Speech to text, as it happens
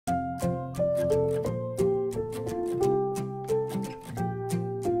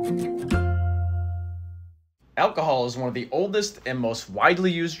Alcohol is one of the oldest and most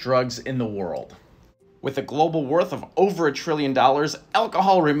widely used drugs in the world. With a global worth of over $1 trillion,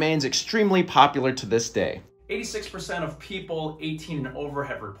 alcohol remains extremely popular to this day. 86% of people 18 and over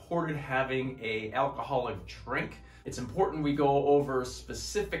have reported having an alcoholic drink. It's important we go over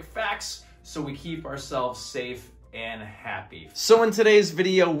specific facts so we keep ourselves safe and happy. So in today's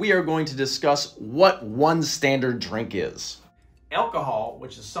video, we are going to discuss what one standard drink is. Alcohol,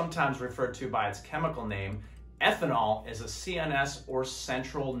 which is sometimes referred to by its chemical name, ethanol, is a CNS or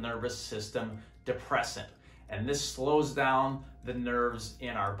central nervous system depressant. And this slows down the nerves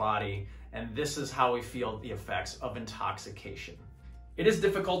in our body, and this is how we feel the effects of intoxication. It is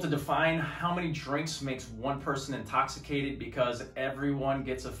difficult to define how many drinks makes one person intoxicated because everyone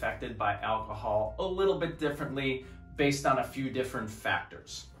gets affected by alcohol a little bit differently based on a few different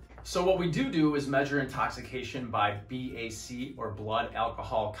factors. So what we do is measure intoxication by BAC, or blood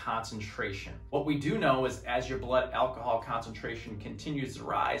alcohol concentration. What we do know is as your blood alcohol concentration continues to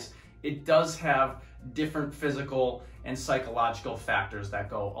rise, it does have different physical and psychological factors that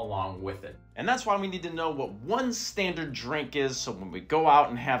go along with it. And that's why we need to know what one standard drink is, so when we go out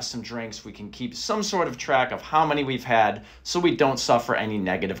and have some drinks, we can keep some sort of track of how many we've had so we don't suffer any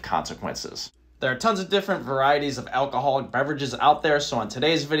negative consequences. There are tons of different varieties of alcoholic beverages out there, so on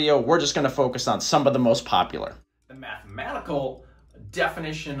today's video, we're just going to focus on some of the most popular. The mathematical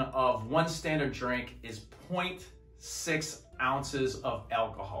definition of one standard drink is 0.6 ounces of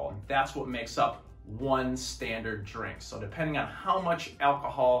alcohol. That's what makes up one standard drink. So depending on how much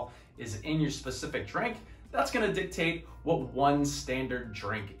alcohol is in your specific drink, that's going to dictate what one standard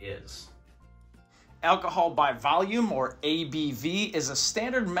drink is. Alcohol by volume, or ABV, is a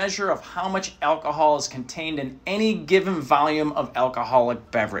standard measure of how much alcohol is contained in any given volume of alcoholic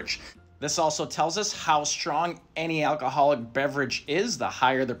beverage. This also tells us how strong any alcoholic beverage is. The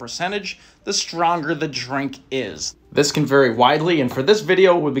higher the percentage, the stronger the drink is. This can vary widely, and for this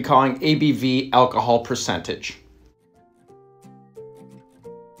video, we'll be calling ABV alcohol percentage.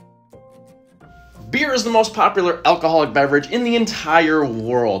 Beer is the most popular alcoholic beverage in the entire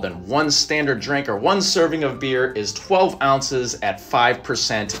world, and one standard drink or one serving of beer is 12 ounces at 5%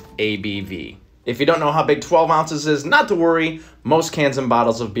 ABV. If you don't know how big 12 ounces is, not to worry, most cans and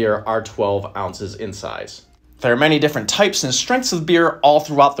bottles of beer are 12 ounces in size. There are many different types and strengths of beer all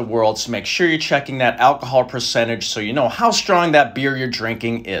throughout the world, so make sure you're checking that alcohol percentage so you know how strong that beer you're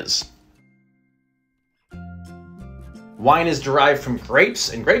drinking is. Wine is derived from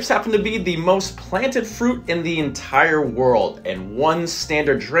grapes, and grapes happen to be the most planted fruit in the entire world. And one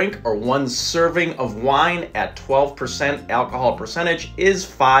standard drink or one serving of wine at 12% alcohol percentage is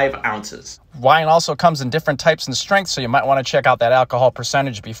 5 ounces. Wine also comes in different types and strengths, so you might want to check out that alcohol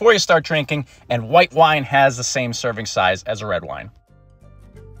percentage before you start drinking, and white wine has the same serving size as a red wine.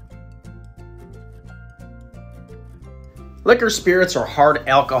 Liquor, spirits, or hard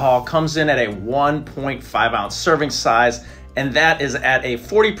alcohol comes in at a 1.5 ounce serving size, and that is at a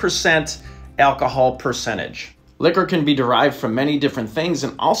 40% alcohol percentage. Liquor can be derived from many different things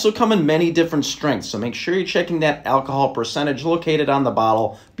and also come in many different strengths, so make sure you're checking that alcohol percentage located on the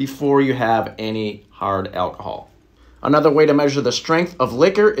bottle before you have any hard alcohol. Another way to measure the strength of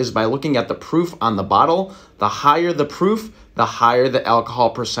liquor is by looking at the proof on the bottle. The higher the proof, the higher the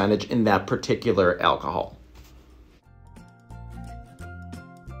alcohol percentage in that particular alcohol.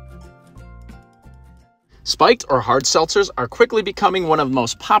 Spiked or hard seltzers are quickly becoming one of the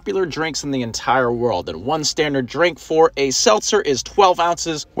most popular drinks in the entire world, and one standard drink for a seltzer is 12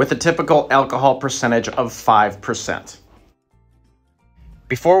 ounces with a typical alcohol percentage of 5%.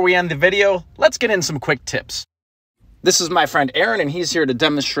 Before we end the video, let's get in some quick tips. This is my friend Aaron, and he's here to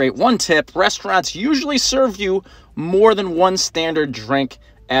demonstrate one tip. Restaurants usually serve you more than one standard drink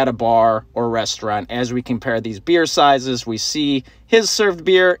at a bar or restaurant. As we compare these beer sizes, we see his served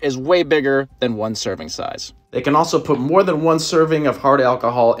beer is way bigger than one serving size. They can also put more than one serving of hard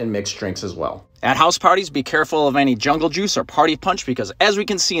alcohol in mixed drinks as well. At house parties, be careful of any jungle juice or party punch because as we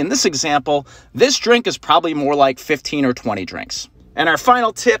can see in this example, this drink is probably more like 15 or 20 drinks. And our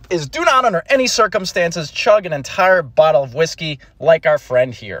final tip is do not under any circumstances chug an entire bottle of whiskey like our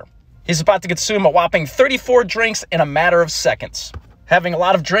friend here. He's about to consume a whopping 34 drinks in a matter of seconds. Having a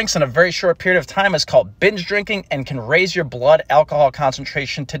lot of drinks in a very short period of time is called binge drinking and can raise your blood alcohol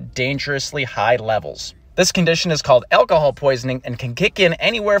concentration to dangerously high levels. This condition is called alcohol poisoning and can kick in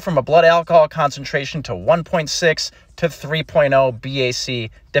anywhere from a blood alcohol concentration to 1.6 to 3.0 BAC,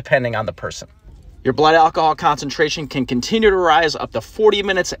 depending on the person. Your blood alcohol concentration can continue to rise up to 40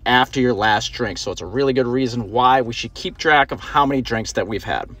 minutes after your last drink, so it's a really good reason why we should keep track of how many drinks that we've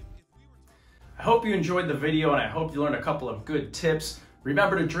had. I hope you enjoyed the video and I hope you learned a couple of good tips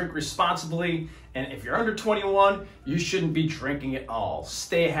Remember to drink responsibly, and if you're under 21, you shouldn't be drinking at all.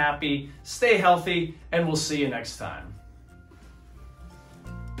 Stay happy, stay healthy, and we'll see you next time.